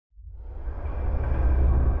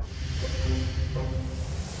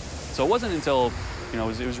So it wasn't until, it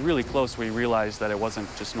was really close we realized that it wasn't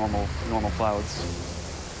just normal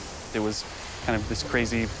clouds. It was kind of this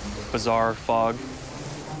crazy, bizarre fog.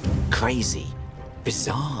 Crazy,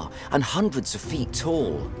 bizarre, and hundreds of feet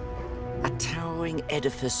tall. A towering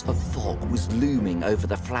edifice of fog was looming over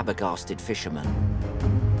the flabbergasted fishermen.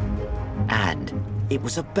 And it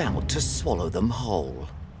was about to swallow them whole.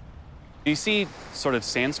 You see sort of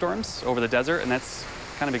sandstorms over the desert, and that's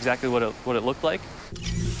kind of exactly what it looked like.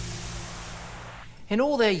 In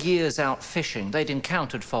all their years out fishing, they'd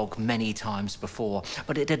encountered fog many times before,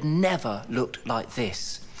 but it had never looked like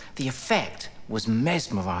this. The effect was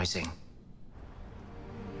mesmerizing.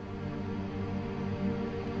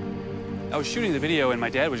 I was shooting the video, and my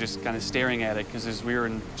dad was just kind of staring at it because we were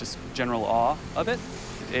in just general awe of it.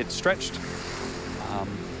 It stretched,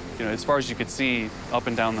 as far as you could see, up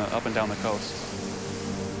and down the coast.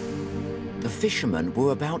 The fishermen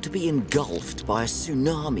were about to be engulfed by a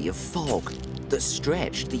tsunami of fog that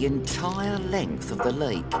stretched the entire length of the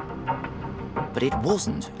lake. But it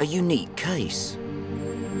wasn't a unique case.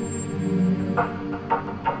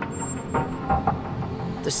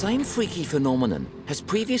 The same freaky phenomenon has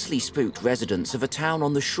previously spooked residents of a town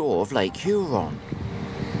on the shore of Lake Huron.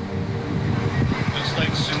 Looks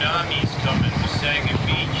like tsunami's coming to Saga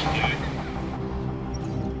Beach, dude.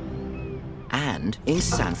 And in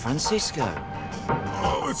San Francisco.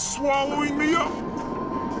 Oh, it's swallowing me up!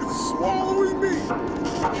 It's swallowing me!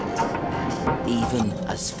 Even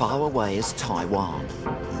as far away as Taiwan.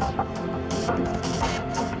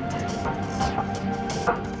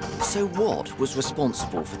 So what was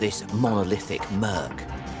responsible for this monolithic murk?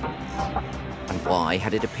 And why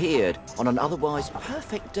had it appeared on an otherwise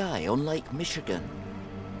perfect day on Lake Michigan?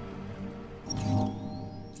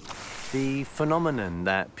 The phenomenon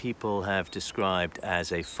that people have described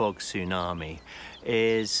as a fog tsunami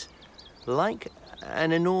is like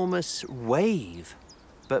an enormous wave,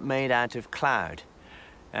 but made out of cloud.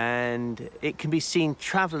 And it can be seen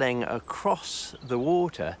traveling across the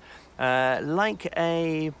water like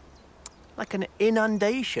an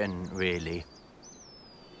inundation, really.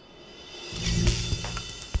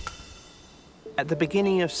 At the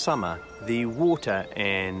beginning of summer, the water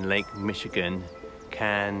in Lake Michigan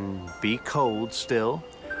can be cold still,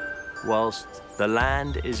 whilst the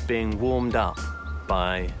land is being warmed up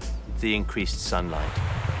by the increased sunlight.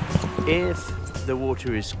 If the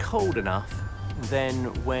water is cold enough, then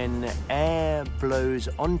when air blows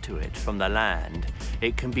onto it from the land,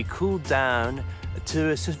 it can be cooled down to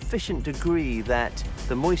a sufficient degree that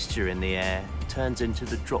the moisture in the air turns into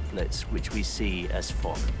the droplets which we see as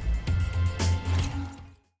fog.